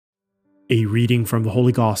A reading from the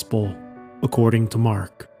Holy Gospel according to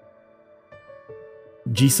Mark.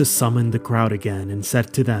 Jesus summoned the crowd again and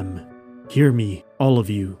said to them, "Hear me, all of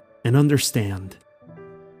you, and understand.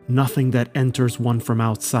 Nothing that enters one from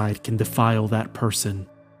outside can defile that person,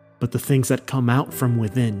 but the things that come out from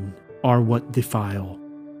within are what defile."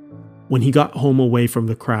 When he got home away from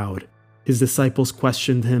the crowd, his disciples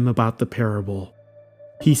questioned him about the parable.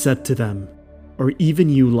 He said to them, "Are even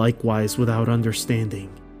you likewise without understanding?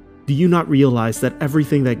 Do you not realize that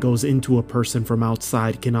everything that goes into a person from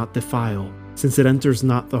outside cannot defile, since it enters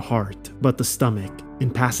not the heart, but the stomach,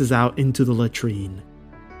 and passes out into the latrine?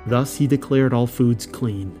 Thus he declared all foods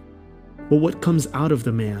clean. But what comes out of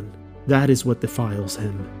the man, that is what defiles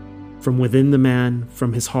him. From within the man,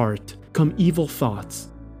 from his heart, come evil thoughts,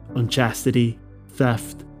 unchastity,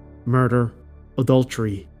 theft, murder,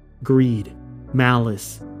 adultery, greed,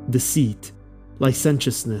 malice, deceit,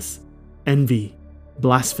 licentiousness, envy,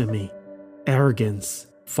 blasphemy, arrogance,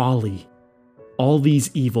 folly. All these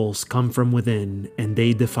evils come from within, and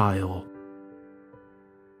they defile."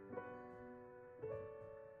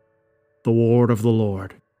 The word of the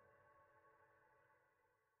Lord.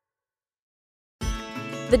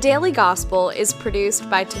 The Daily Gospel is produced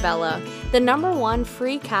by Tabella, the #1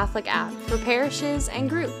 free Catholic app for parishes and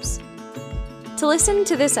groups. To listen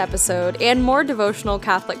to this episode and more devotional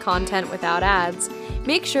Catholic content without ads,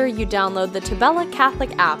 make sure you download the Tabella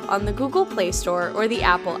Catholic app on the Google Play Store or the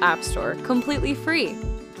Apple App Store completely free.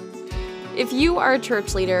 If you are a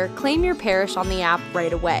church leader, claim your parish on the app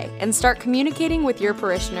right away and start communicating with your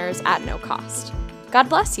parishioners at no cost. God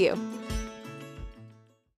bless you.